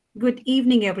Good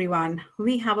evening, everyone.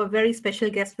 We have a very special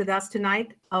guest with us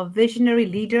tonight, a visionary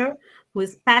leader who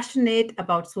is passionate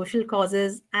about social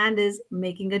causes and is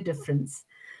making a difference.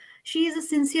 She is a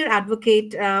sincere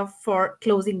advocate for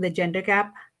closing the gender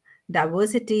gap,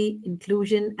 diversity,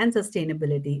 inclusion, and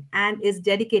sustainability, and is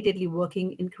dedicatedly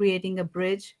working in creating a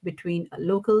bridge between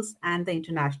locals and the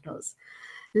internationals.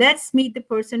 Let's meet the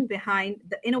person behind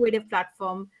the innovative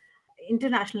platform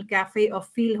International Cafe of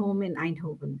Field Home in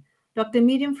Eindhoven. Dr.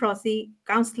 Miriam Frossi,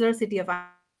 Councillor City of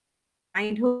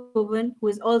Eindhoven, who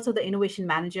is also the Innovation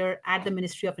Manager at the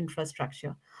Ministry of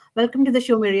Infrastructure. Welcome to the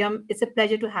show, Miriam. It's a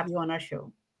pleasure to have you on our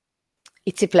show.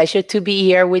 It's a pleasure to be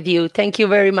here with you. Thank you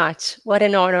very much. What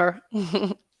an honor.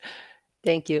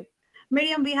 Thank you.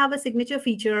 Miriam, we have a signature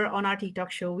feature on our Tea Talk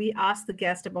show. We ask the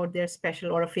guest about their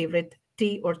special or a favorite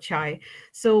tea or chai.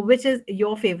 So, which is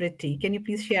your favorite tea? Can you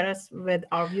please share us with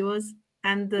our viewers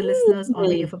and the listeners on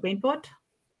Radio Mm. for Brainpot?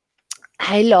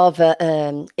 I love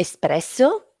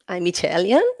espresso. I'm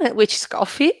Italian, which is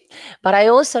coffee, but I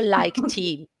also like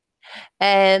tea.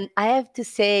 And I have to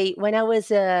say, when I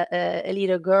was a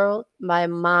little girl, my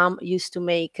mom used to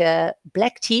make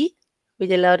black tea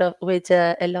with a lot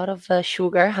of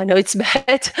sugar. I know it's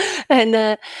bad, and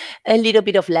a little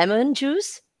bit of lemon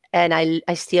juice, and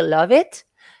I still love it.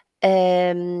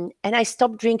 And I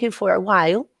stopped drinking for a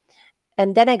while,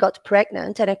 and then I got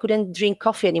pregnant, and I couldn't drink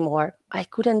coffee anymore. I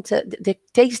couldn't. The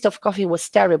taste of coffee was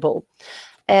terrible,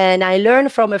 and I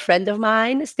learned from a friend of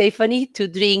mine, Stephanie, to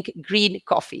drink green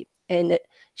coffee. And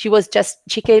she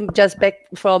came just back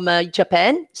from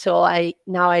Japan. So I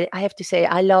have to say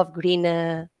I love green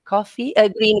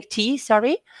tea,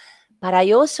 sorry. But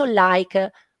I also like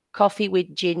coffee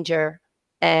with ginger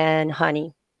and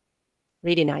honey.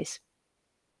 Really nice.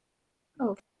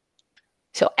 Oh,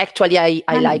 So actually, I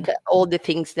like honey. all the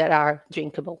things that are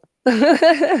drinkable.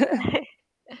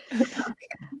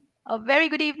 A very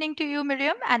good evening to you,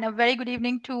 Miriam, and a very good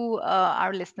evening to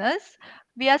our listeners.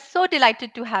 We are so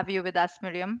delighted to have you with us,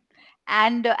 Miriam.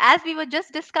 And as we were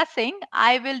just discussing,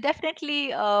 I will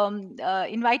definitely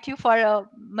invite you for a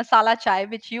masala chai,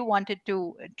 which you wanted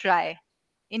to try,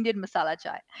 Indian masala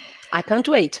chai. I can't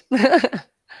wait.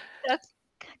 Uh,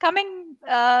 Coming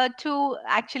to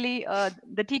actually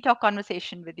the tea talk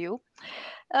conversation with you,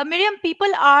 Miriam,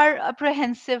 people are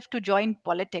apprehensive to join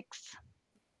politics.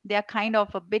 They are kind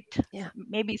of a bit Yeah.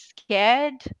 maybe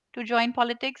scared to join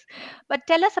politics. But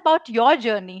tell us about your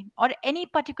journey or any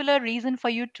particular reason for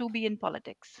you to be in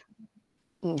politics.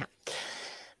 Yeah.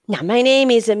 Now, my name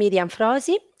is Miriam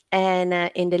Frosi, and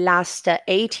in the last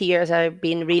 8 years, I've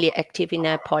been really active in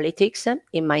politics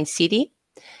in my city.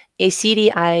 A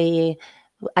city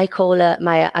I call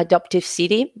my adoptive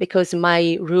city because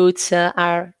my roots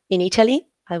are in Italy.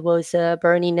 I was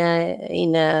born in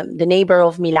the neighbor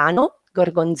of Milano,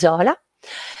 Gorgonzola,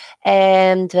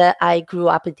 and I grew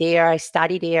up there. I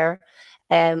studied there.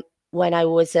 And when I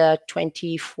was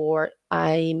 24,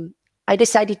 I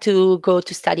decided to go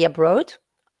to study abroad,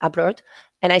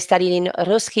 and I studied in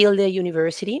Roskilde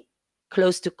University,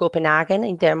 close to Copenhagen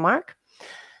in Denmark.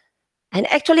 And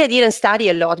actually, I didn't study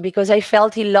a lot because I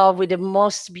felt in love with the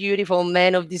most beautiful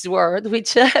man of this world,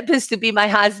 which happens to be my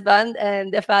husband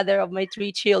and the father of my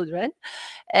three children.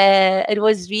 It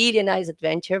was really a nice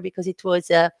adventure because it was,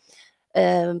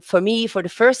 for me, for the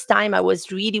first time, I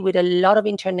was really with a lot of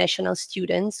international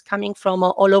students coming from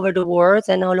all over the world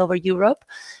and all over Europe.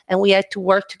 And we had to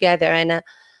work together. And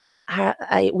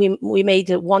we made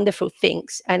wonderful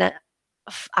things. And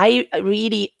I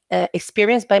really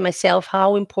experienced by myself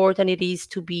how important it is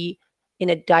to be in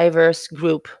a diverse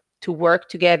group, to work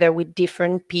together with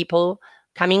different people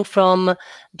coming from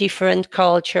different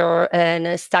culture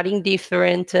and studying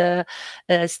different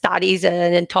studies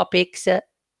and topics.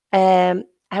 I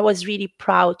was really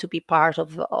proud to be part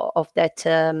of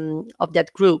that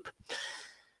group.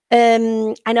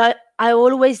 And I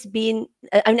always been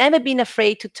I've never been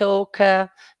afraid to talk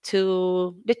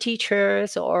to the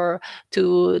teachers or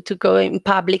to go in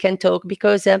public and talk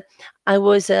because I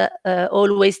was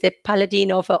always the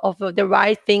paladin of the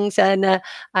right things, and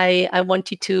I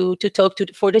wanted to talk to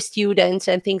for the students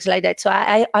and things like that. So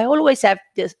I always have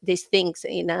these things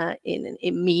in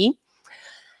me.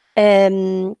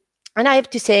 And I have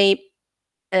to say,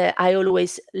 I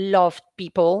always loved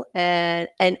people, and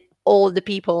all the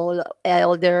people,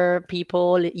 elder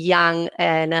people, young,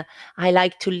 and I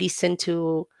like to listen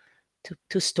to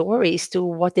stories, to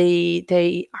what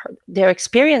their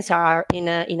experience are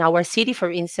in our city,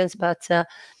 for instance, but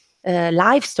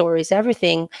life stories,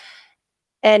 everything.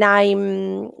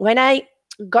 And when I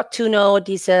got to know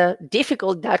this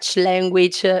difficult Dutch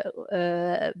language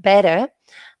better,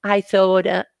 I thought,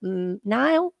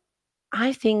 now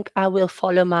I think I will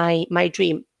follow my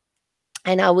dream,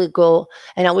 and I will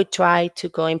try to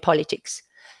go in politics.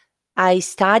 I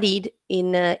studied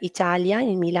in Italia,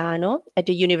 in Milano, at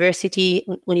the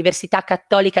Università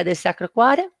Cattolica del Sacro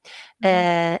Cuore,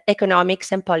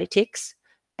 economics and politics.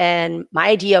 And my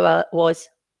idea was,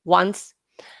 once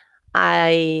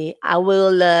I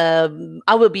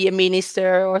will be a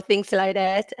minister or things like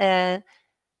that.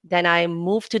 Then I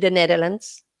moved to the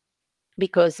Netherlands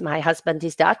because my husband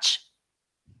is Dutch,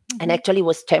 and actually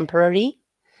was temporary.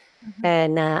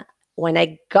 And when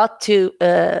I got to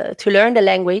learn the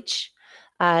language,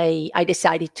 I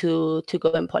decided to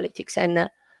go in politics. And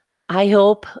I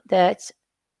hope that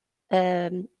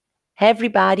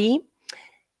everybody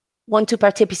want to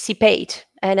participate.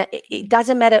 And it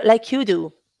doesn't matter, like you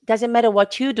do. Doesn't matter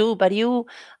what you do, but you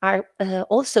are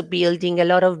also building a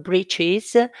lot of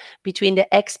bridges between the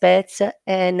expats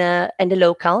and the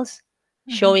locals,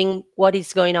 showing what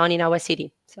is going on in our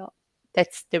city. So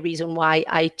that's the reason why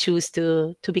I choose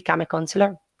to become a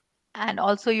counselor. And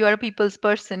also, you are a people's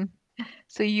person.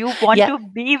 So you want Yeah, to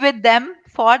be with them,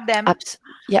 for them,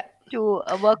 yeah. to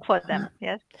work for them.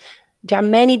 Yes. There are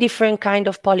many different kind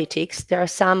of politics. There are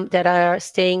some that are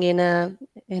staying in an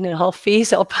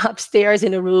office or upstairs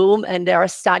in a room, and they are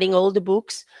studying all the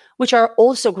books, which are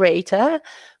also great.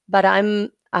 But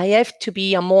I have to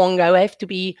be among. I have to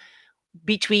be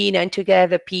between and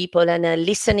together people, and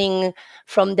listening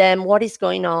from them what is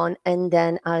going on, and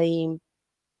then I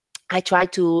try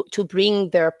to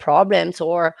bring their problems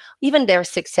or even their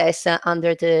success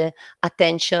under the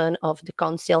attention of the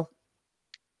council.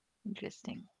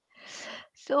 Interesting.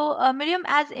 So, Miriam,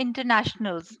 as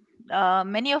internationals,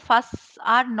 many of us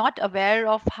are not aware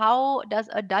of how does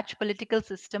a Dutch political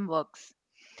system works.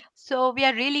 So we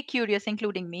are really curious,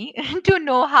 including me, to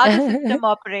know how the system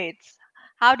operates.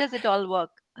 How does it all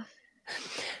work?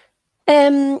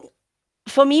 um,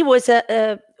 for me was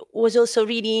also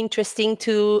really interesting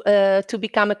to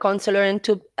become a counselor and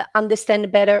to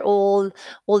understand better all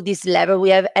these levels. We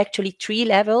have actually 3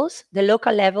 levels: the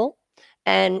local level,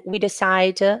 and we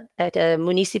decide at a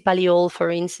municipal hall,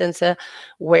 for instance,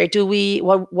 where do we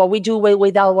what we do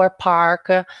with our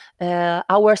park,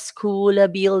 our school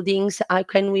buildings. How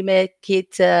can we make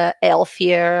it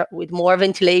healthier with more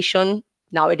ventilation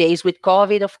nowadays with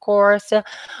COVID, of course,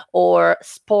 or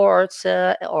sports,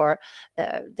 or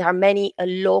there are many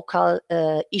local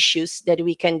issues that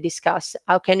we can discuss.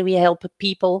 How can we help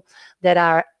people that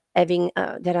are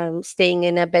that are staying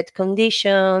in bad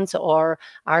conditions, or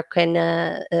are can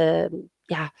there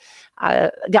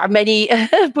are many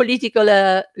political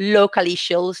local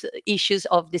issues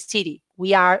of the city.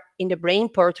 We are in the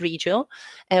Brainport region,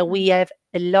 and we have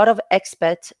a lot of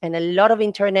expats and a lot of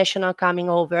international coming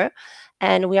over,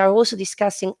 and we are also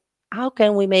discussing how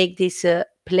can we make this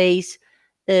place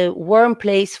a warm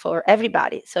place for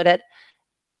everybody, so that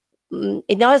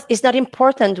it's not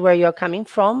important where you're coming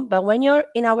from, but when you're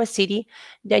in our city,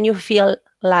 then you feel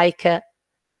like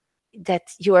that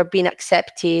you are being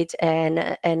accepted,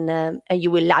 and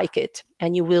you will like it,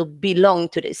 and you will belong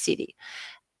to the city.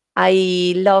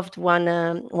 I loved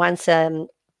once a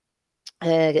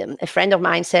friend of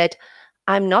mine said,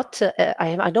 "I'm not.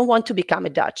 I don't want to become a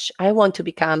Dutch. I want to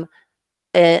become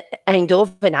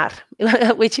Eindhovenaar,"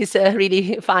 which is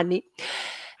really funny.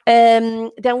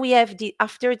 Then we have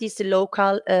after this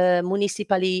local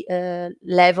municipally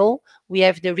level, we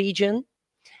have the region,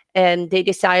 and they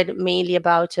decide mainly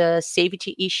about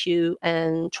safety issue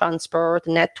and transport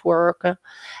network.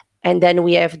 And then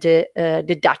we have the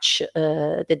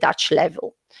Dutch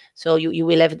level. So you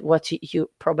will have what you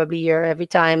probably hear every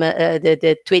time,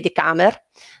 the Tweede Kamer,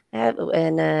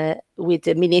 and with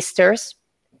the ministers.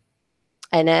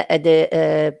 And at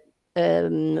the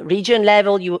region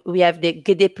level, we have the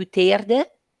gedeputeerde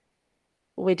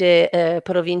with the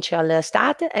provincial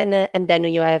staten, and then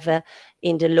you have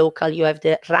in the local, you have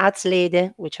the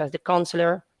raadsleden, which are the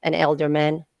councillor and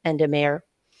alderman and the mayor.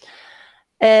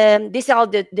 These are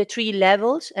the 3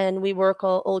 levels, and we work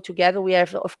all together. We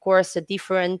have, of course,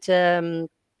 different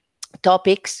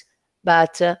topics,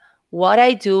 but what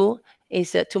I do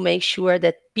is to make sure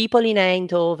that people in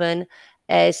Eindhoven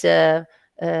has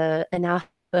enough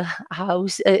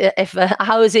if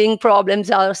housing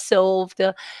problems are solved,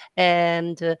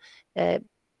 and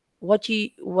what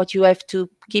you have to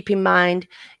keep in mind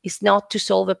is not to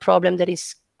solve a problem that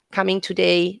is coming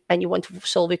today and you want to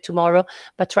solve it tomorrow,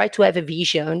 but try to have a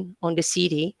vision on the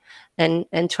city, and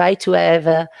try to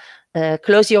have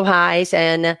close your eyes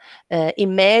and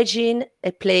imagine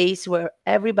a place where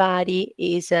everybody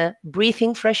is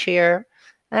breathing fresh air,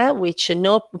 with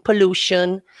no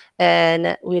pollution,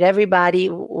 and with everybody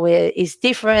is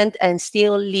different and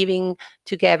still living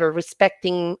together,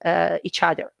 respecting each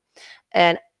other.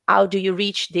 And how do you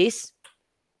reach this?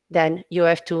 Then you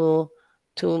have to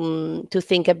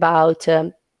think about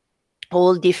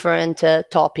all different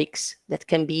topics that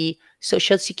can be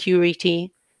social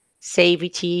security,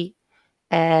 safety,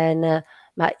 and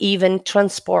even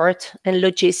transport and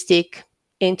logistic,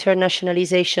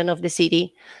 internationalization of the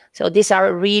city. So these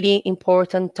are really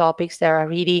important topics that are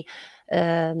really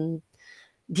um,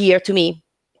 dear to me,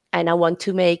 and I want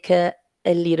to make a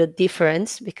little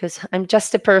difference because I'm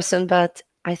just a person, but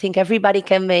I think everybody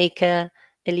can make a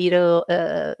little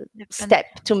Difference. step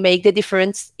to make the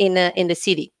difference in the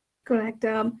city. Correct.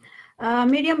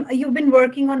 Miriam, you've been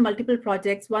working on multiple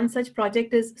projects. One such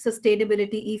project is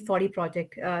Sustainability E40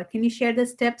 project. Can you share the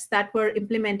steps that were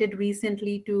implemented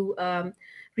recently to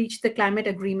reach the climate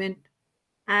agreement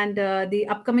and the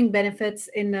upcoming benefits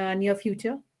in near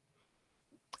future?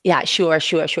 Yeah, sure.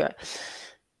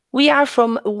 We are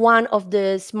from one of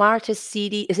the smartest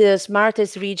the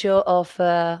smartest region of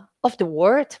the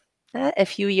world. A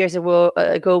few years ago,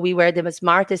 we were the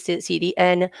smartest city,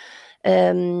 and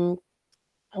um,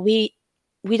 we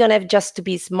we don't have just to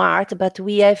be smart, but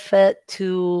we have um,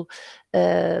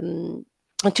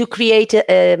 to create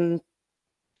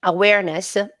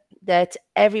awareness that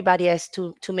everybody has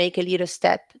to make a little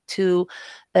step to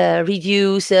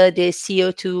reduce the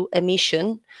CO2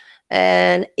 emission.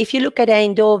 And if you look at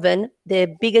Eindhoven,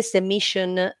 the biggest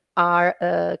emission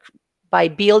are by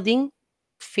building,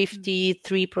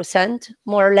 53%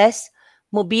 more or less,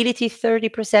 mobility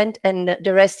 30%, and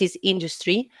the rest is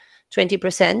industry,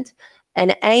 20%.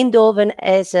 And Eindhoven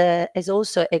has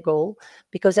also a goal,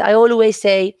 because I always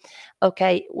say,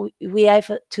 okay, we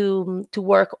have to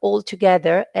work all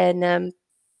together, and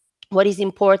what is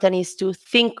important is to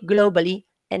think globally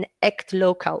and act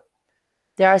local.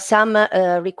 There are some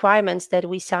requirements that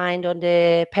we signed on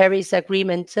the Paris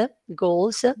Agreement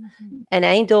goals, Mhm. and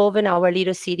Eindhoven, our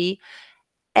little city,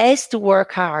 has to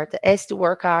work hard,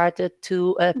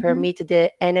 to Mhm. permit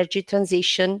the energy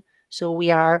transition. So we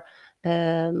are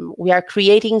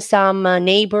creating some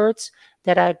neighborhoods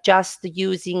that are just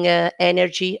using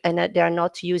energy, and they are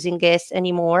not using gas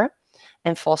anymore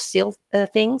and fossil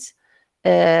things.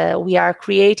 We are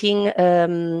creating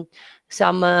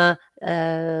some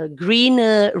green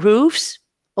roofs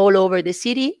all over the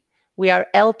city. We are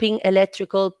helping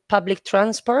electrical public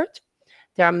transport.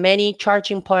 There are many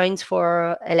charging points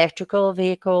for electrical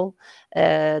vehicle.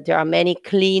 There are many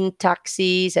clean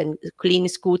taxis and clean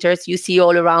scooters. You see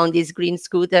all around these green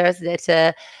scooters that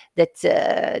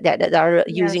are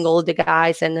using Yes. all the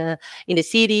guys and in the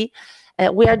city.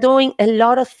 We are doing a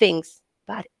lot of things,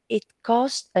 but it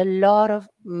costs a lot of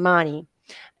money,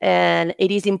 and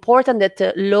it is important that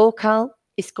the local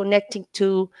is connecting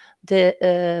to the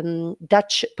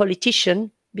Dutch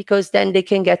politician, because then they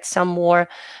can get some more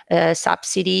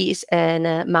subsidies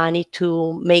and money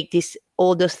to make this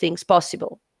all those things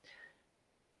possible.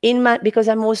 Because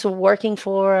I'm also working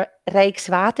for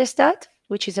Rijkswaterstaat,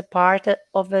 which is a part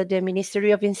of the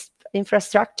Ministry of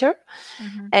Infrastructure.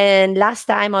 Mhm. And last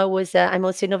time I'm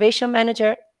also innovation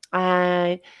manager.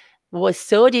 I was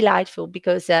so delightful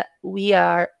because we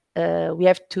have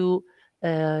to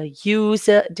use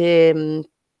the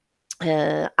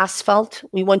asphalt.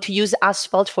 We want to use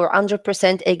asphalt for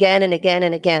 100% again and again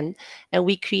and again, and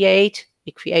we create,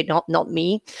 not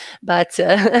me, but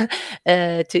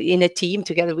in a team,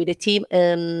 together with a team,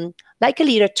 like a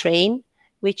little train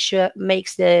which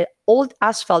makes the old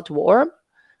asphalt warm,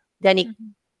 then it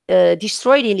Mhm.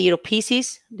 destroyed in little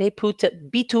pieces. They put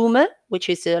bitumen, which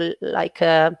is like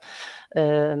a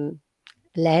um,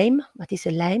 lime. What is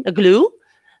a lime? A glue.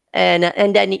 And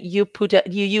then you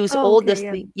use Oh, all okay. this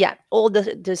Yeah. all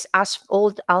this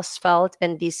old asphalt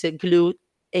and this glue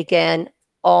again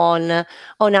on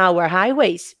our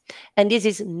highways, and this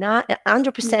is not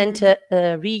 100%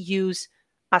 Mhm. reuse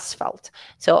asphalt.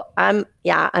 So I'm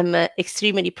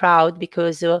extremely proud,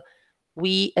 because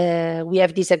we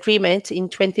have this agreement in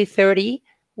 2030.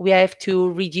 We have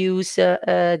to reduce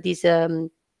this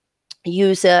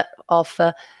use of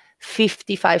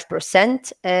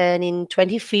 55%, and in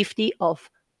 2050 of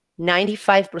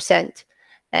 95%.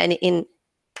 And in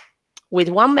with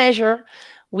one measure,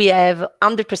 we have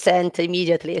 100%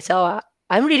 immediately. So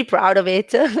I'm really proud of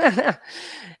it.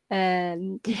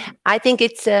 And I think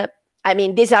it's I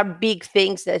mean, these are big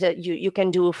things that you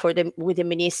can do for the with the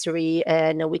ministry,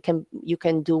 and you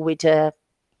can do with the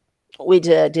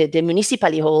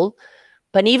municipality hall.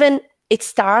 But even it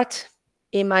start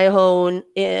in my own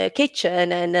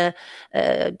kitchen, and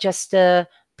just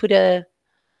put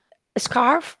a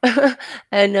scarf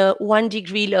and 1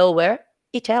 degree lower,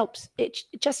 it helps. It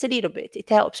just a little bit. It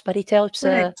helps, but it helps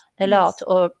Correct. a lot. Yes.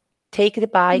 Or take the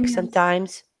bike Yes.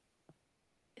 sometimes.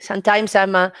 Sometimes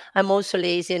I'm also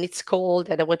lazy and it's cold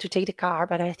and I want to take the car,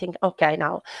 but I think, okay,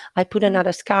 now I put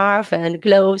another scarf and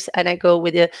gloves and I go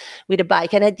with the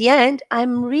bike. And at the end,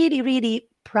 I'm really, really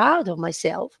proud of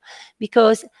myself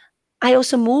because I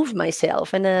also move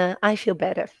myself and I feel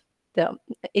better. So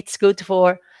it's good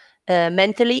for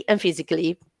mentally and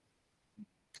physically.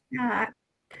 Yeah,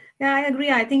 yeah, I agree.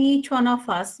 I think each one of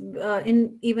us,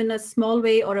 in even a small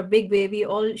way or a big way, we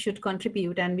all should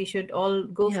contribute and we should all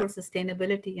go Yeah, for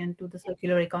sustainability and to the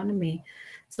circular economy.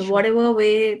 So, sure. whatever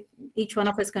way each one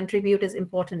of us contribute is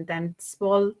important, and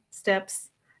small steps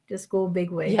just go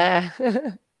big way. Yeah,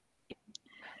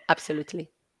 absolutely.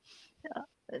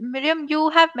 Miriam, you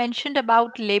have mentioned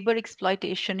about labor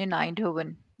exploitation in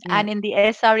Eindhoven Yeah, and in the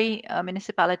SRE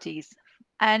municipalities.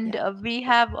 And yeah. we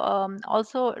have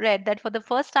also read that for the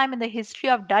first time in the history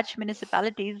of Dutch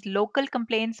municipalities, local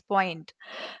complaints point,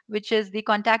 which is the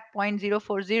contact point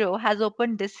 040, has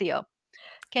opened this year.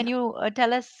 Can you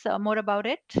tell us more about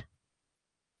it?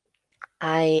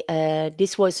 I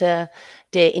this was the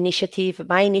initiative,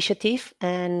 my initiative,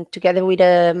 and together with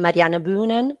Marianne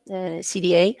Boonen,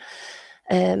 CDA,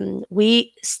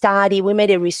 we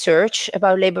made a research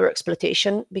about labor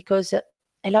exploitation because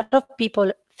a lot of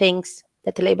people thinks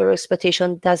that labor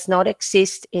exploitation does not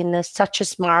exist in such a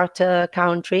smart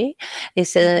country,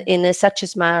 is Mhm. in such a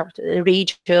smart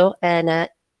region, and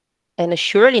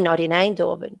surely not in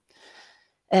Eindhoven,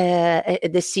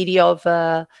 the city of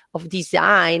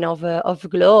design, of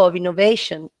glow, of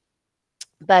innovation.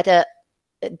 But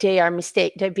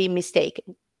they've been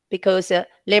mistaken because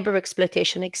labor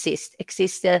exploitation exists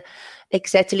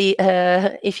exactly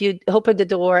if you open the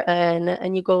door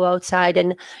and you go outside,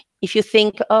 and if you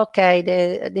think, okay,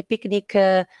 the picnic,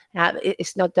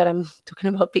 it's not that I'm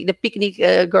talking about the picnic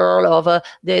girl of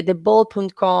the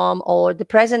ball.com or the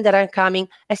present that are coming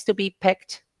has to be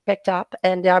packed up,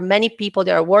 and there are many people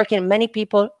that are working, many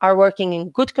people are working in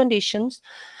good conditions,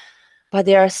 but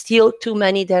there are still too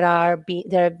many that are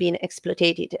being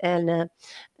exploited. And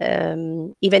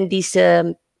even these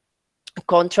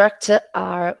contracts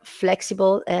are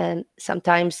flexible, and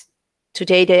sometimes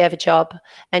today they have a job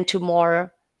and tomorrow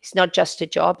it's not just a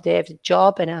job, they have a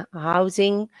job and a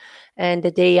housing, and the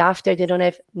day after they don't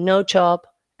have no job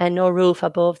and no roof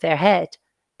above their head,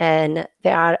 and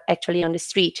they are actually on the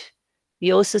street.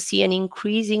 We also see an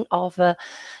increasing of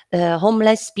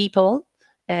homeless people,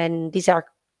 and these are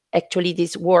actually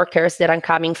these workers that are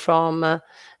coming from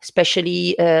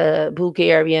especially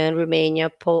Bulgaria, Romania,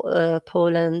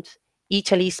 Poland,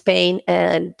 Italy, Spain,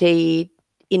 and they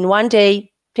in one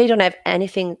day they don't have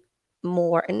anything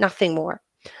more and nothing more.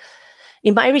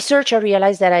 In my research, I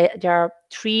realized that there are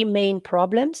three main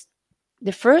problems.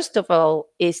 The first of all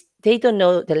is they don't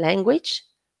know the language.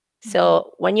 Mhm.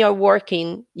 So when you're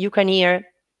working, you can hear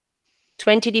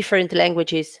 20 different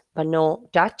languages, but no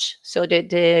Dutch. So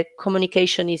the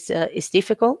communication is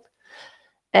difficult.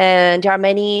 And there are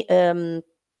many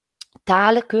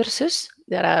taalkursus,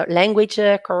 there are language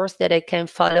course that I can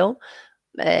follow.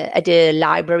 At the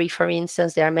library, for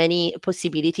instance, there are many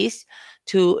possibilities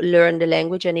to learn the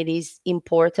language, and it is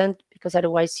important because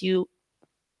otherwise you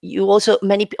also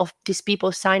many of these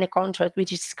people sign a contract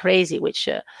which is crazy,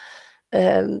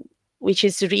 um, which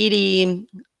is really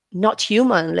not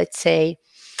human, let's say.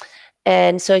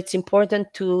 And so it's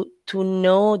important to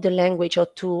know the language, or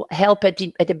to help at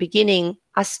the beginning,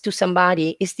 ask to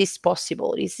somebody, is this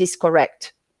possible, is this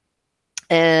correct?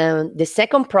 And the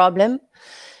second problem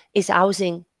is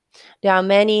housing. There are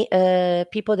many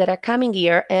people that are coming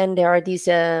here, and there are these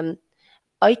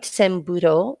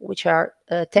Uitzendbureau, which are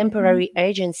a Mhm. temporary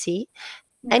agency,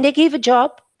 and Yeah. they give a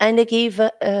job, and they give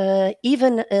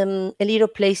even a little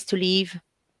place to live,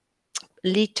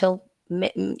 little.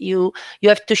 You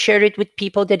have to share it with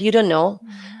people that you don't know,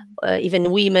 Mhm.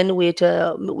 even women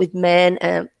with men.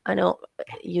 I know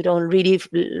you don't really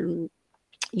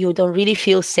you don't really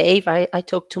feel safe. I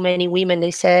talked to many women.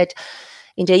 They said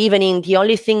in the evening the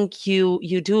only thing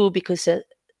you do, because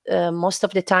most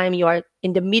of the time you are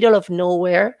in the middle of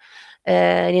nowhere,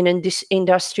 in an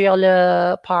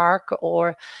industrial park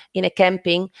or in a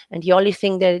camping, and the only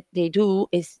thing that they do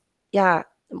is, yeah,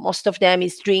 most of them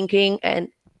is drinking, and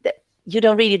you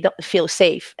don't really don't feel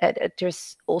safe.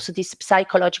 There's also this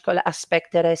psychological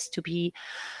aspect that has to be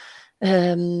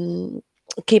um,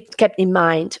 kept in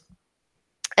mind.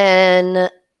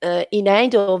 And in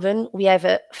Eindhoven, we have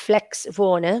a Flex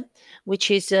Wonen,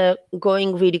 which is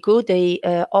going really good. They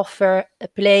offer a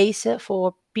place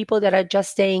for people that are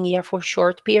just staying here for a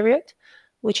short period,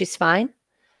 which is fine.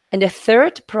 And the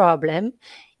third problem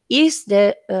is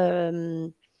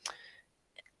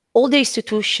all the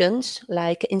institutions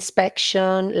like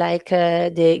inspection, like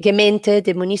the Gemeente,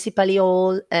 the municipal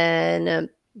hall, and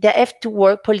they have to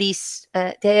work, police,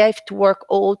 they have to work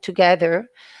all together.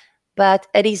 But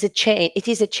it is a chain. It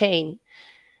is a chain.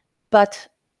 But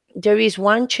there is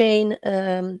one chain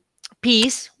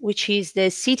piece, which is the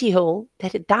city hall,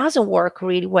 that it doesn't work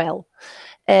really well.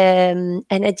 And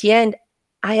at the end,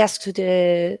 I asked to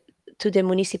the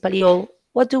municipal hall,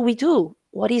 what do we do?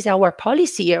 What is our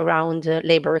policy around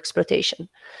labor exploitation?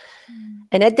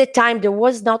 And at that time, there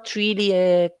was not really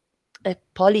a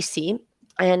policy.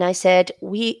 And I said,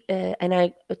 and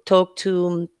I talked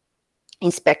to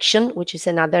inspection, which is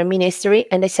another ministry,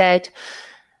 and I said,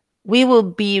 we will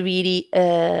be really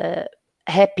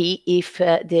happy if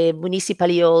the municipal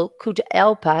hall could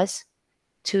help us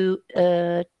to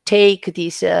take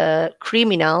this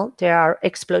criminal that are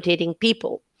exploiting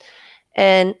people.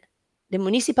 And the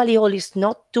municipal hall is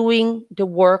not doing the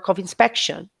work of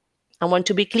inspection. I want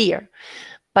to be clear.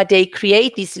 But they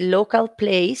create this local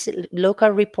place, local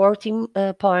reporting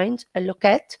point, a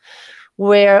locat,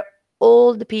 where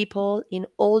all the people in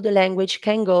all the language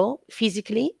can go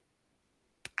physically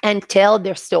and tell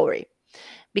their story.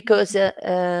 Because if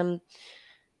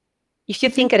you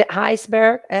think of the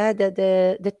iceberg,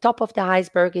 the top of the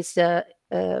iceberg is, has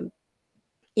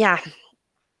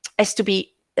to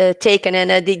be taken,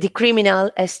 and the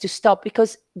criminal has to stop,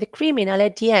 because the criminal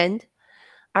at the end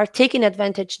are taking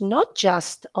advantage not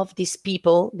just of these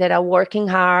people that are working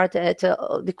hard at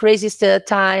the craziest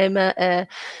time,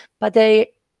 but they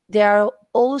are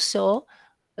also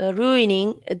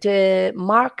ruining the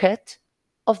market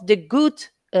of the good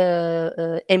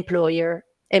employer.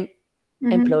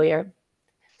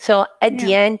 So at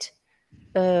the end,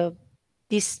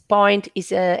 this point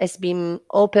has been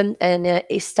opened, and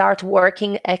it start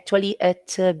working actually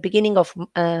at beginning of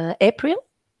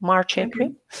March,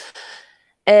 April.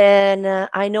 And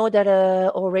I know that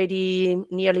already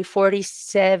nearly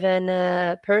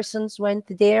 47 persons went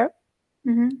there.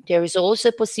 There is also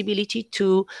a possibility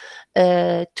to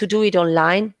do it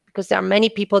online, because there are many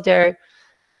people there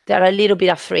that are a little bit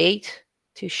afraid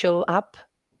to show up,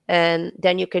 and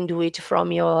then you can do it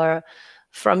from your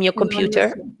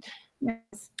computer.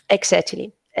 Yes.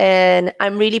 Exactly. And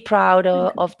I'm really proud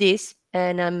of this,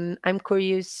 and I'm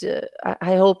curious.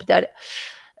 I hope that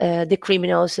the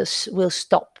criminals will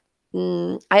stop.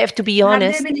 I have to be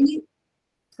honest. Have there been any?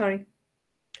 Sorry.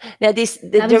 Now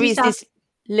there is this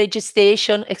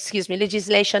legislation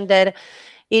that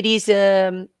it is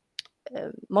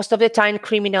most of the time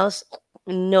criminals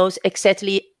knows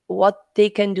exactly what they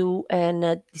can do,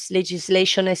 and this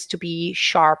legislation has to be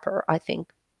sharper, I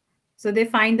think. So they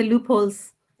find the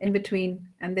loopholes in between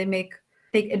and they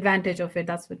take advantage of it.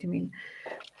 That's what you mean.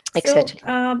 Exactly.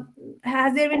 So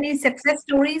has there been any success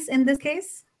stories in this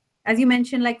case? As you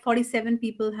mentioned, like 47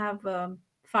 people have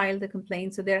filed the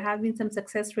complaint. So there have been some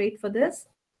success rate for this?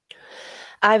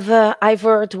 I've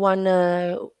heard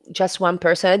just one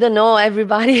person. I don't know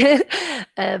everybody,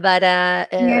 but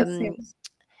Yes.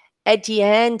 at the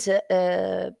end,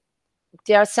 there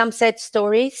are some sad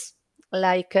stories,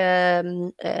 like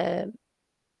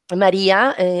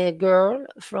Maria, a girl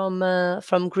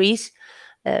from Greece.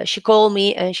 She called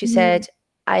me and she said,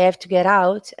 I have to get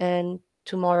out, and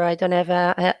tomorrow I don't have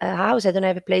a house, I don't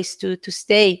have a place to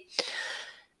stay.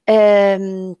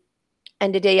 And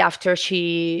the day after,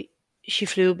 she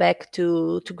flew back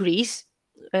to Greece,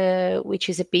 which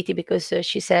is a pity, because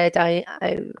she said, I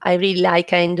really like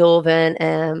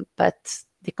Eindhoven, but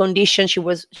the condition she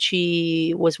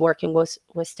was working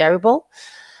was terrible.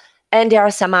 And there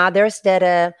are some others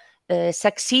that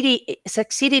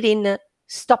succeeded in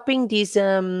stopping this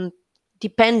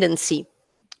dependency,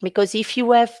 because if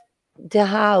you have the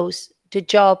house, the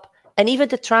job, and even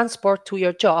the transport to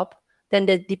your job, then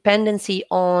the dependency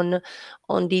on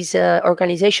this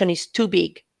organization is too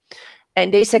big.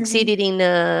 And they succeeded in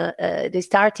they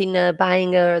started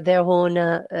buying their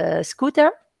own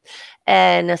scooter,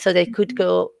 and so they could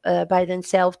go by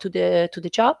themselves to the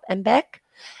job and back.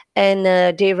 And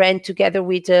they rent together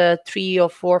with 3 or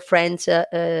 4 friends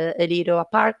a little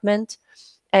apartment.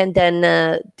 And then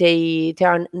they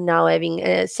are now having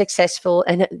a successful,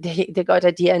 and they got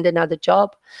at the end another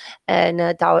job,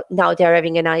 and now they're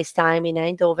having a nice time in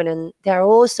Eindhoven, and they're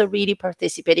also really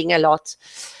participating a lot.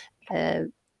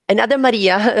 Another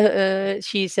Maria,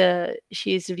 she's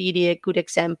really a good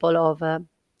example of a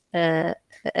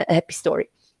happy story.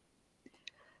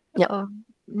 Yeah.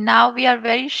 Now we are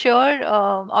very sure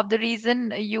of the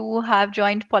reason you have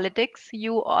joined politics.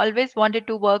 You always wanted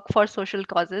to work for social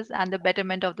causes and the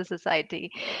betterment of the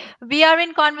society. We are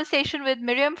in conversation with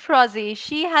Miriam Frozy.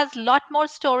 She has lot more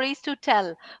stories to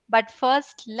tell. But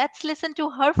first, let's listen to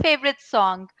her favorite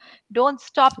song, Don't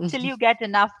Stop Till You Get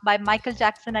Enough by Michael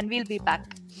Jackson, and we'll be back.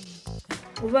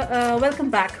 Welcome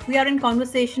back. We are in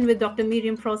conversation with Dr.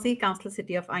 Miriam Frossi, Councillor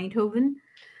City of Eindhoven.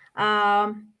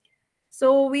 Um,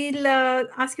 so we'll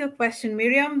ask you a question,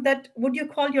 Miriam. That would you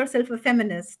call yourself a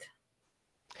feminist?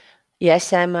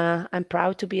 Yes, I'm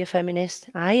proud to be a feminist.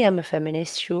 I am a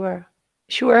feminist, sure.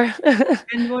 Sure.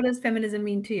 And what does feminism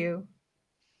mean to you?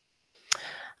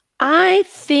 I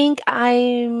think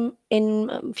I'm, in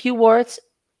a few words,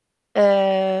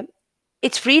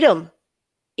 it's freedom.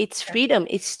 It's Yeah. freedom.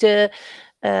 It's the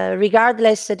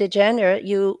regardless of the gender,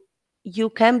 you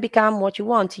can become what you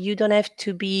want. You don't have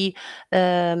to be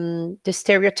the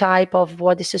stereotype of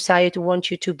what the society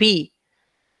wants you to be.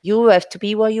 You have to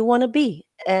be what you want to be.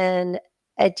 And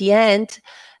at the end,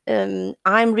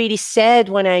 I'm really sad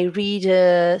when I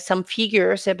read some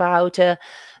figures about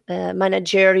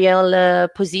managerial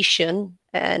position,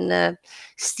 and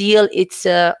still it's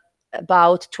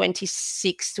about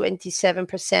 26,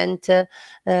 27%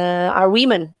 are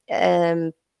women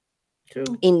True.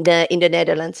 in the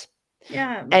Netherlands.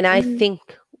 Yeah. And I I mean, think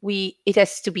it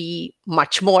has to be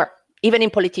much more, even in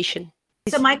politician.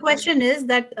 so my question is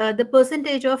that the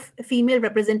percentage of female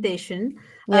representation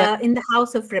Yeah. in the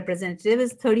House of Representatives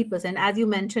is 30%, as you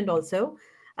mentioned also.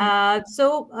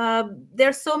 There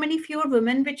are so many fewer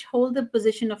women which hold the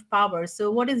position of power.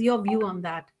 So what is your view on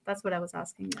that? That's what I was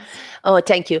asking. Yes. Oh,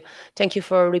 thank you. Thank you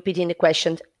for repeating the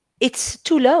question. It's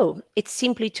too low. It's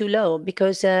simply too low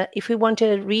because if we want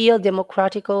a real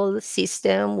democratical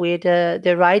system with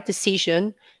the right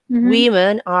decision, Mm-hmm.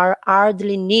 women are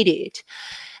hardly needed.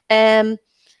 Um,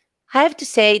 I have to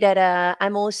say that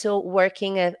I'm also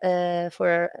working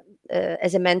for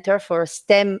as a mentor for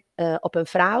STEM Open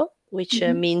Vrouw, which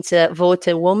Mm-hmm. means vote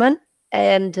a woman.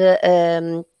 And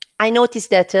I noticed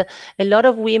that a lot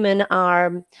of women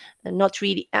are not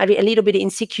really are a little bit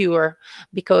insecure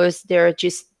because they're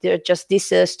just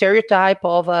this stereotype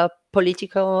of a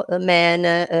political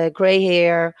man, gray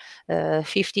hair,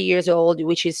 50 years old,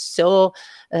 which is so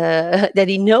that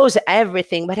he knows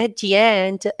everything. But at the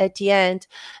end,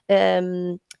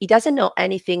 he doesn't know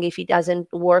anything if he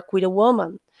doesn't work with a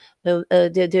woman.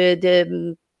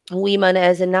 The women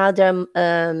as another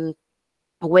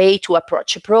way to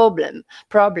approach a problem.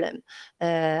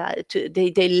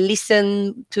 They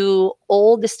listen to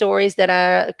all the stories that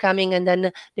are coming, and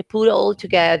then they put it all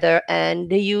together,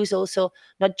 and they use also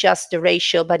not just the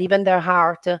ratio but even their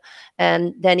heart,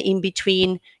 and then in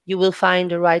between you will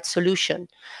find the right solution.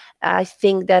 I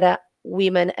think that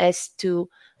women has to,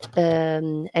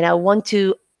 and I want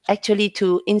to actually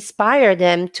to inspire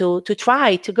them to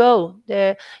try to go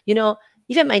there.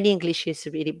 Even my English is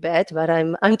really bad, but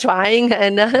I'm trying,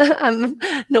 and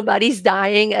nobody's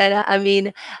dying. And I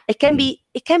mean, it can be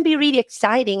really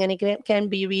exciting, and it can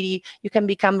be really, you can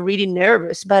become really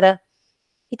nervous, but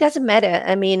it doesn't matter.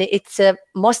 I mean, it's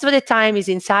most of the time is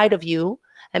inside of you,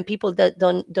 and people that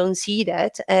don't see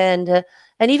that. And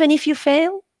even if you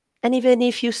fail, and even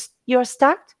if you're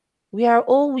stuck, we are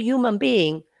all human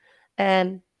being.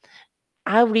 And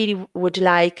I really would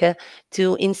like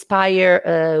to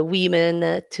inspire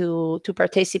women to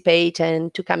participate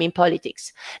and to come in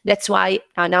politics. That's why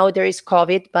now there is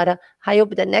COVID, but I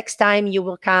hope the next time you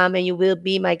will come and you will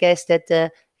be my guest at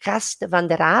the Gast van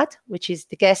de Raad, which is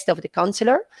the guest of the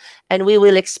councillor, and we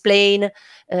will explain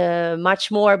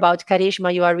much more about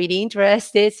charisma. You are really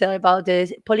interested, so about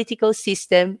the political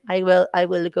system. I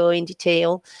will go in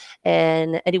detail,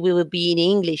 and it will be in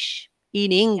English.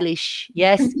 In Yeah. English,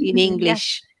 yes, in Yes.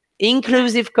 English.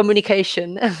 Inclusive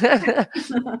communication.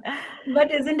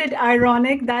 But isn't it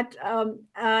ironic that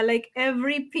like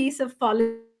every piece of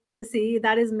policy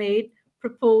that is made,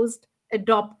 proposed,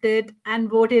 adopted, and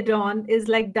voted on is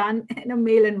like done in a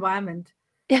male environment?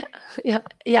 Yeah, yeah,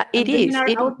 yeah. It Women is. are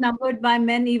It, outnumbered by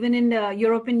men, even in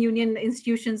European Union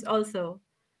institutions also.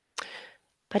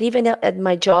 but even at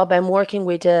my job, I'm working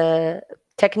with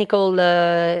technical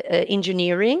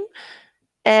engineering,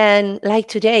 and like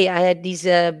today, I had this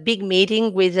big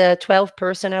meeting with 12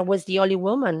 person. I was the only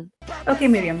woman. Okay,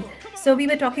 Miriam. So we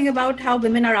were talking about how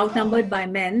women are outnumbered by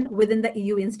men within the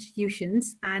EU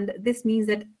institutions, and this means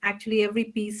that actually every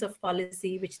piece of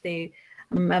policy which they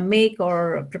make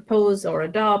or propose or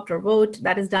adopt or vote,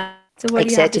 that is done. So what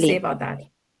do you have to say Exactly. about that?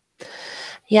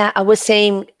 Yeah, I was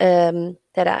saying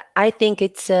that I think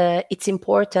it's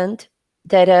important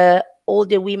that all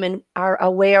the women are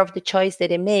aware of the choice that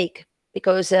they make.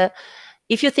 because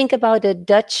if you think about the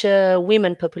Dutch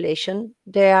women population,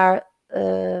 they are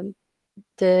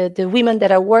the women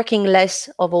that are working less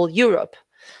of all Europe.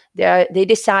 They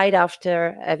decide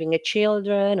after having a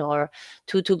children or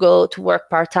to go to work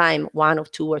part-time 1 or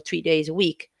 2 or 3 days a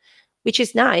week, which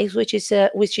is nice, which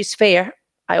is fair.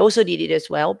 I also did it as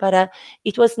well, but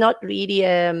it was not really.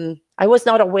 I was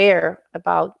not aware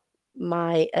about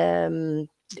my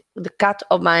the cut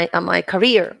of my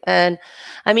career, and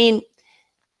I mean,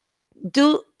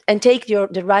 do and take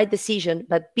the right decision,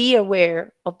 but be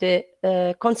aware of the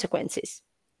consequences.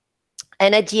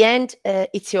 And at the end,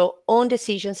 it's your own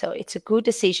decision, so it's a good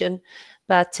decision.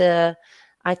 But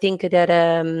I think that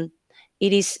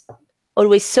it is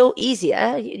always so easy.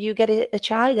 You get a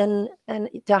child, and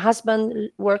the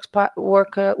husband works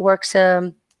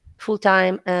full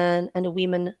time, and the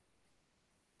women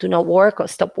do not work or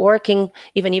stop working,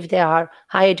 even if they are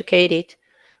high educated.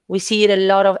 We see it a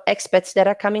lot of expats that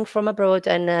are coming from abroad,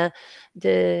 and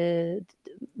the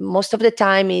most of the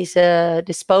time is the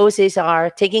spouses are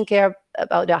taking care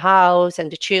about the house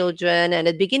and the children. And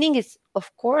at the beginning, it's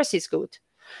of course it's good,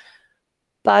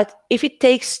 but if it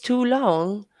takes too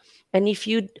long, and if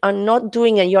you are not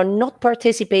doing and you're not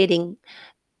participating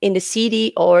in the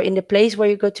city or in the place where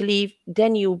you go to live,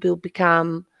 then you will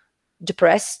become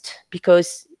depressed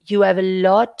because you have a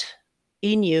lot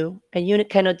in you and you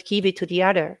cannot give it to the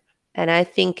other. And I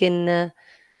think in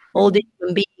all the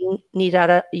human being need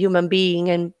other human being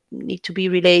and need to be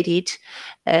related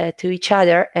to each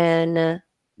other, and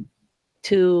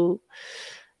to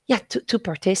to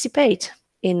participate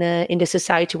in the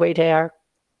society where they are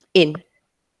in,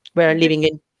 where Bef- living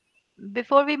in.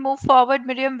 Before we move forward,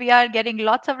 Miriam, we are getting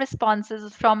lots of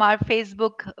responses from our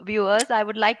Facebook viewers. I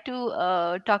would like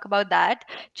to talk about that.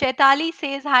 Chaitali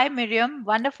says, "Hi, Miriam.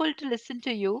 Wonderful to listen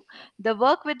to you. The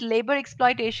work with labor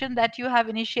exploitation that you have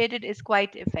initiated is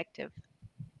quite effective."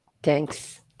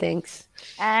 Thanks.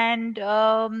 And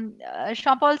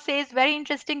Jean Paul says, "Very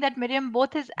interesting that Miriam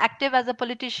both is active as a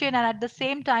politician and at the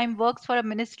same time works for a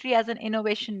ministry as an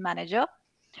innovation manager.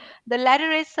 The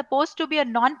latter is supposed to be a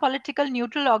non political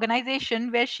neutral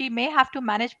organization where she may have to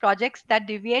manage projects that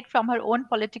deviate from her own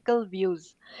political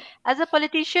views. As a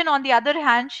politician, on the other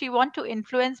hand, she wants to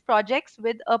influence projects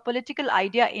with a political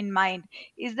idea in mind.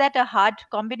 Is that a hard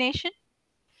combination?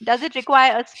 Does it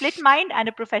require a split mind and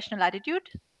a professional attitude?"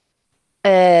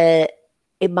 uh,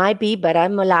 it might be, but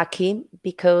I'm lucky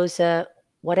because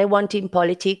what I want in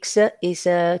politics is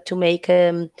to make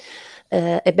a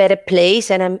better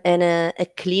place, and a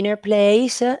cleaner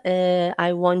place.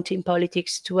 I want in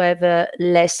politics to have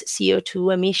less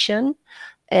CO2 emission,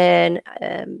 and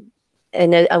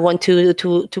I want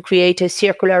to create a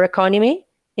circular economy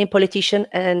in politician.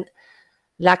 And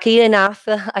lucky enough,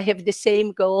 I have the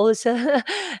same goals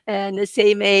and the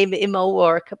same aim in my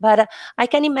work. But I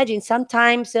can imagine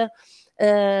sometimes,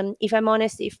 if I'm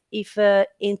honest, if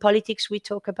in politics we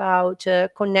talk about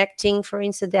connecting, for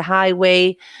instance, the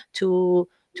highway to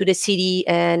the city,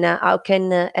 and how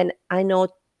can and I know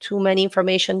too many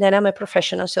information, then I'm a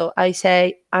professional, so I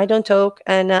say I don't talk,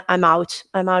 and I'm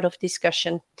out of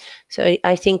discussion. So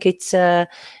I think it's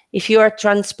if you are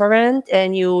transparent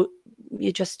and you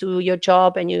just do your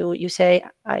job, and you say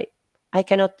I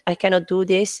cannot do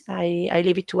this, I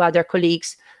leave it to other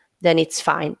colleagues, then it's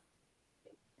fine.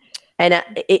 And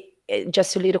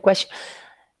just a little question,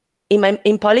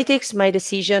 in politics my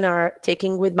decisions are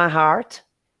taken with my heart,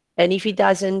 and if it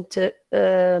doesn't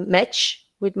match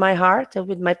with my heart or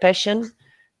with my passion,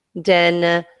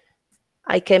 then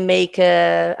I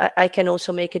can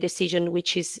also make a decision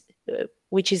which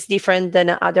is different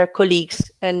than other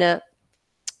colleagues. And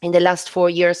in the last 4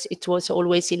 years, it was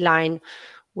always in line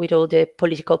with all the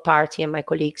political party and my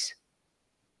colleagues.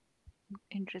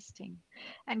 Interesting.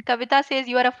 And Kavita says,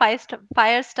 "You are a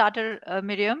fire starter,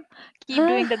 Miriam. Keep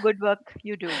doing the good work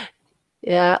you do."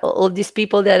 Yeah, all these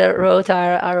people that I wrote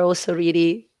are also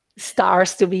really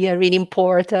stars to me, a really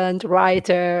important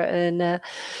writer, and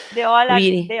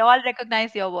really. They all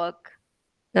recognize your work.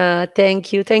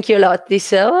 Thank you a lot. This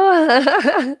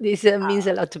this means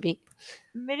a lot to me.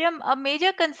 Miriam, a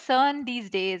major concern these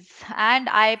days, and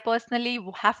I personally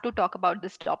have to talk about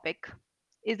this topic,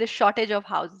 is the shortage of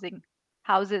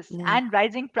houses, Yeah. and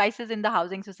rising prices in the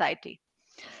housing society.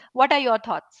 What are your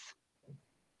thoughts?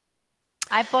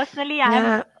 I personally am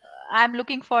Yeah, I'm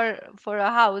looking for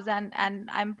a house, and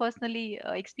I'm personally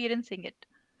experiencing it.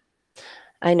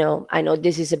 I know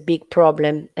this is a big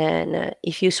problem. And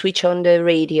if you switch on the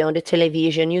radio, on the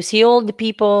television, you see all the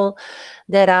people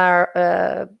that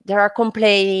are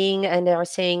complaining, and they are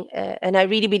saying, and I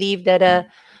really believe that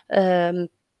um,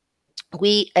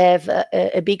 we have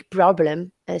a big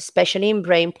problem, especially in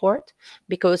Brainport,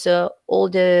 because all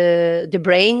the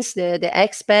brains, the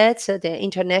expats, the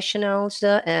internationals,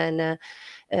 and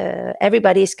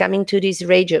everybody is coming to this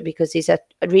region because it's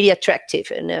really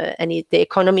attractive, and the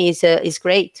economy is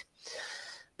great.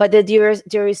 But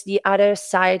there is the other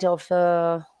side of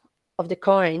the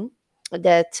coin,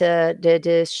 that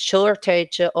the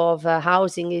shortage of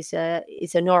housing is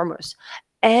enormous.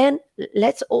 And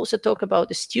let's also talk about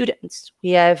the students. We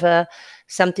have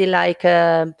something like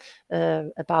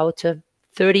about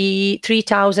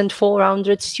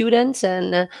 33,400 students,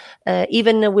 and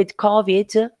even with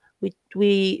COVID,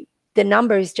 we the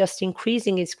number is just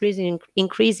increasing.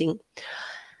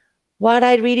 What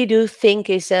I really do think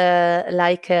is,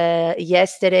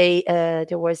 yesterday,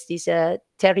 there was this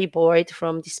Terry Boyd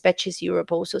from Dispatches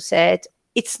Europe also said,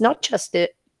 it's not just the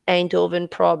Eindhoven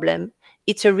problem,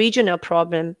 it's a regional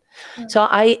problem. So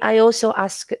I also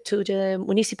asked to the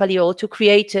municipality to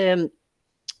create a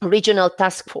regional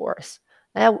task force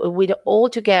with all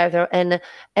together and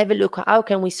have a look how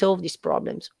can we solve these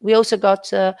problems. We also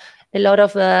got a lot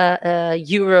of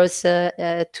euros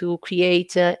to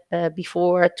create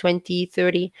before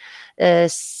 2030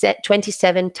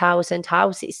 27,000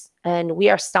 houses, and we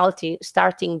are starting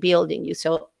building.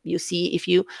 You see, if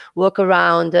you walk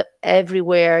around,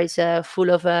 everywhere is full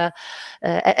of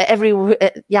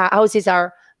houses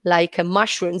are like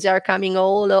mushrooms are coming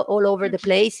all over the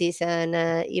places,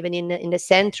 and even in the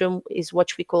centrum is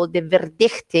what we call the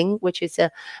verdichting, which is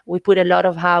we put a lot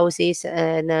of houses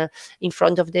and in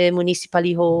front of the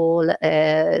municipality hall.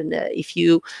 And if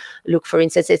you look, for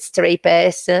instance, at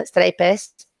Strijpes.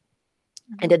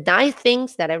 And the nice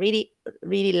things that I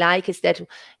really like is that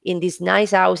in these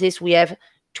nice houses we have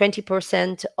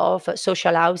 20% of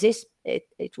social houses. It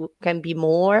can be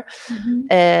more.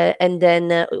 And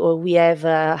then we have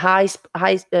high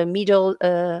middle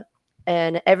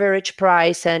and average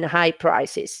price and high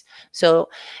prices. So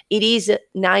it is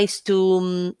nice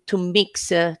to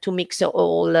mix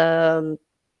all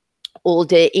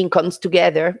the incomes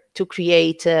together to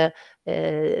create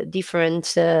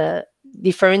different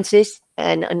differences,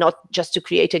 and not just to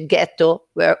create a ghetto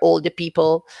where all the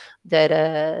people that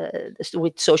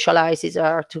with socializes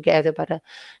are together, but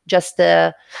just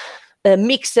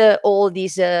mix all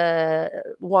these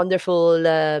wonderful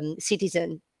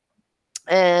citizens.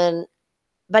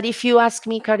 But if you ask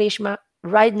me, Karishma,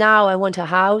 right now I want a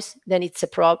house, then it's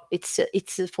it's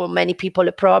for many people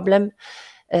a problem.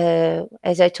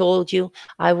 As I told you,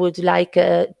 I would like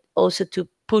also to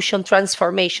push on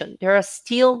transformation. There are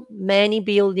still many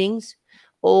buildings,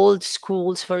 old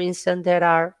schools, for instance, that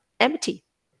are empty.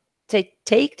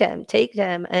 Take them,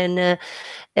 and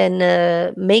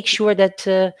make sure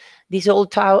that these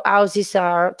old houses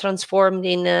are transformed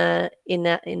in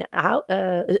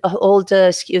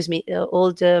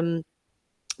old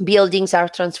buildings are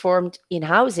transformed in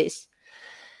houses.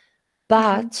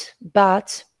 But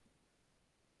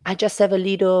I just have a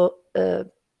little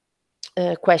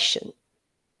question.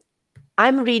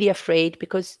 I'm really afraid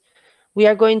because we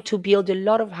are going to build a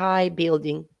lot of high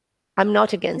building. I'm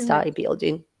not against high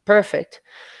building. Perfect.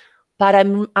 But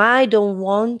I don't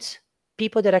want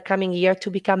people that are coming here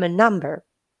to become a number.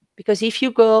 Because if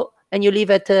you go and you live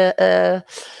at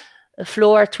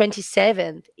floor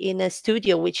 27 in a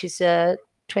studio, which is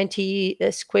 20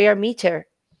 square meter,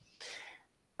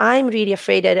 I'm really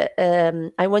afraid that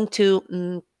I want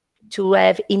to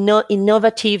have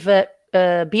innovative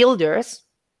builders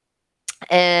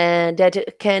and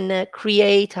that can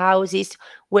create houses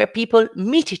where people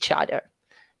meet each other,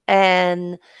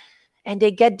 and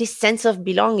they get this sense of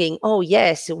belonging. Oh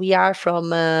yes, we are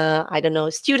from I don't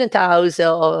know, student house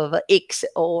of X,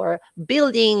 or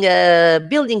building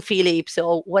Philips,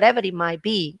 or whatever it might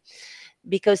be,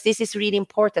 because this is really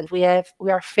important. We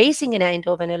are facing in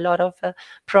Eindhoven a lot of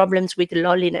problems with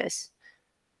loneliness,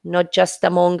 not just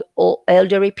among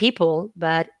elderly people,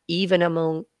 but even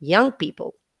among young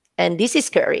people. And this is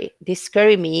scary. This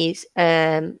scary me,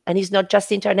 and it's not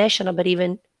just international, but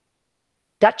even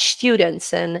Dutch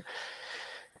students. And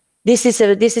this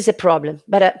is a problem.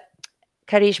 But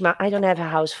Karishma, I don't have a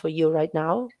house for you right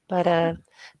now, but I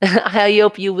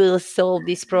hope you will solve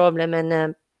this problem.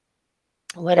 And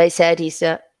what I said is,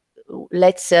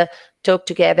 let's talk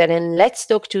together, and let's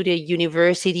talk to the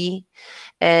university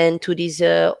and to these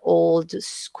old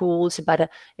schools, but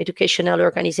educational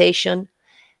organization.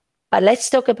 But let's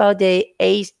talk about the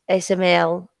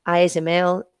ASML,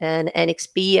 and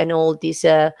NXP, and all these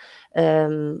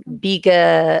big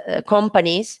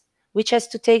companies, which has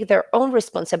to take their own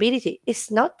responsibility. It's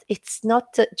not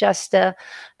just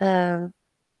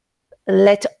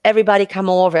let everybody come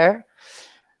over.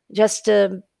 Just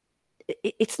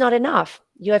it's not enough.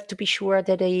 you have to be sure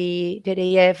that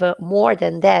they have more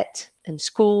than that, and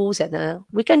schools, and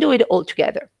we can do it all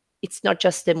together. It's not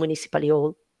just the municipal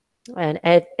hall, and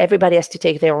everybody has to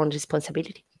take their own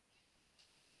responsibility.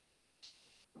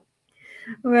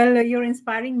 Well, you're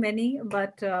inspiring many,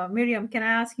 but Miriam, can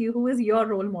I ask you, who is your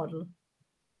role model?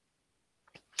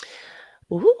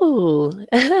 Ooh,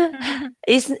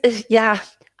 yeah.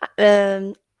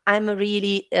 I'm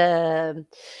really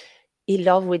in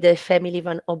love with the family,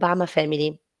 one Obama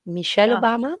family. Michelle Oh,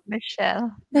 Obama.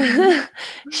 Michelle.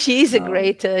 She's a Oh,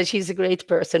 great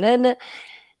person, and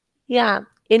yeah,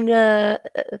 in I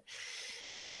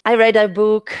read her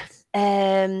book.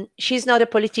 She's not a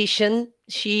politician.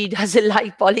 She doesn't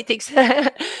like politics,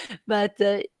 but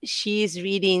she's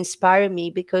really inspired me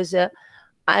because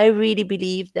I really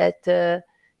believe that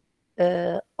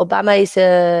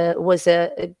Obama was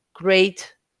a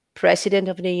great president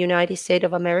of the United States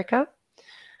of America,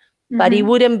 but he mm-hmm.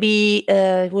 wouldn't be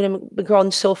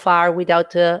gone so far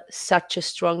without such a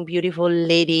strong, beautiful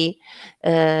lady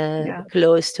Yeah.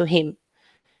 close to him.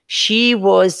 She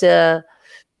was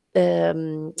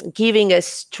giving a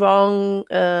strong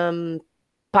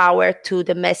power to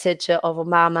the message of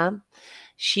Obama.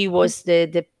 She was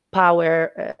the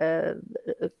power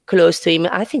close to him.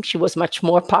 I think she was much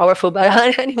more powerful,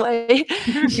 but anyway,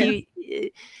 Yeah.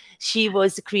 she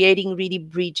was creating really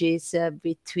bridges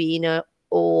between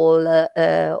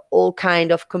all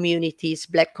kind of communities,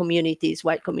 black communities,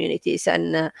 white communities,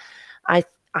 and I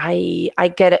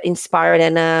I get inspired,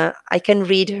 and I can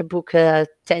read her book 10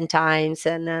 times,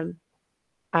 and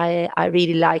I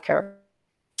really like her.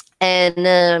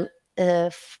 And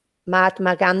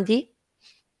Mahatma Gandhi,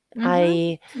 Mm-hmm.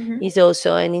 I Mm-hmm. is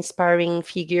also an inspiring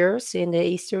figures in the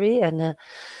history, and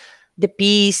the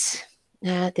peace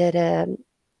that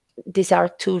these are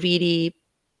two really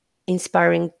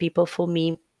inspiring people for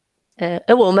me,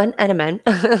 a woman and a man.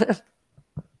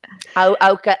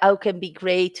 How can be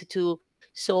great to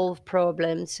solve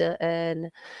problems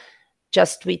and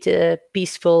just with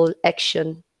peaceful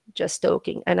action, just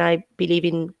talking. And I believe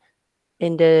in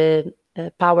the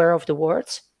power of the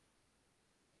words.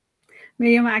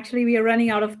 Miriam, actually, we are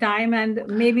running out of time, and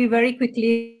maybe very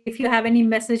quickly, if you have any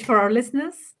message for our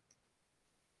listeners.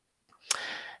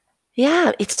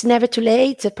 Yeah, it's never too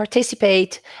late to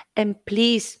participate, and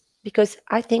please, because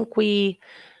I think we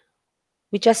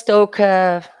just talk.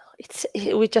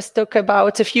 We just talk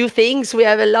about a few things. We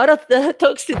have a lot of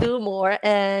talks to do more.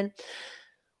 And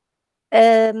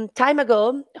time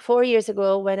ago, 4 years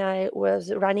ago, when I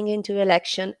was running into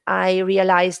election, I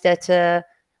realized that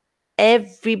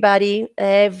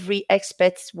every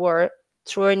experts were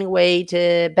throwing away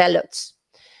the ballots.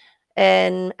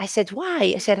 And I said,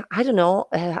 why? I said, I don't know.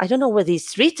 I don't know what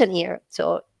is written here.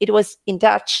 So it was in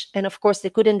Dutch. And of course,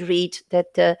 they couldn't read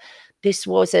that this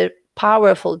was a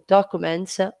powerful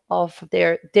document of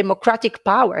their democratic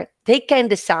power. They can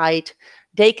decide,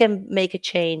 they can make a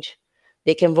change.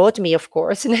 They can vote me, of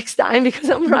course, next time because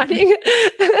I'm running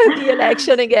the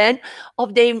election again.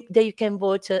 Of they can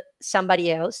vote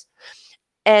somebody else.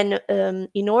 And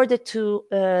in order to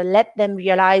let them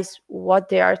realize what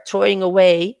they are throwing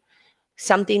away,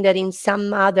 something that in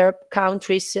some other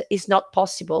countries is not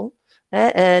possible.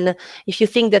 And if you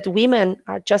think that women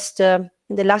are just in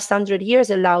the last 100 years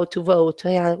allowed to vote,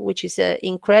 which is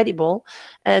incredible,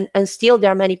 and still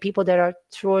there are many people that are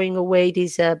throwing away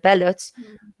these ballots,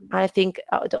 I think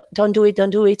don't do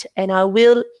it. And I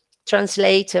will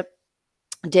translate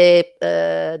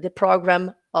the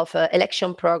program of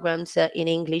election programs in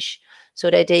English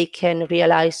so that they can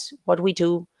realize what we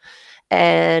do,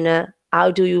 and how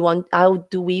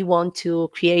do we want to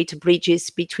create bridges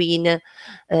between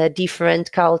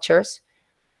different cultures.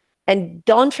 And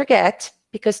don't forget,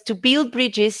 because to build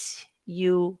bridges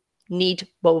you need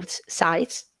both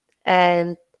sides.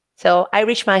 And so I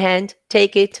reach my hand,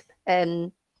 take it,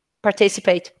 and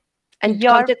participate, and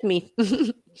Your contact me.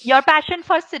 Your passion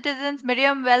for citizens,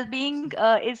 Miriam, well-being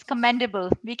is commendable.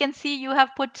 We can see you have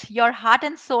put your heart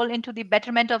and soul into the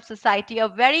betterment of society. A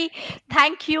very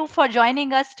thank you for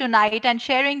joining us tonight and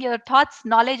sharing your thoughts,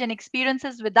 knowledge, and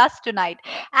experiences with us tonight.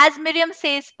 As Miriam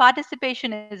says,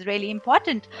 participation is really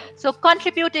important. So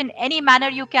contribute in any manner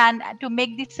you can to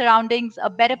make the surroundings a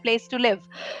better place to live.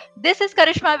 This is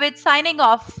Karishma with signing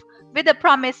off with a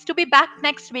promise to be back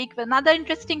next week with another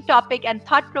interesting topic and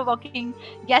thought provoking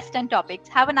guests and topics.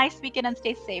 Have a nice weekend and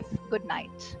stay safe. Good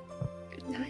night.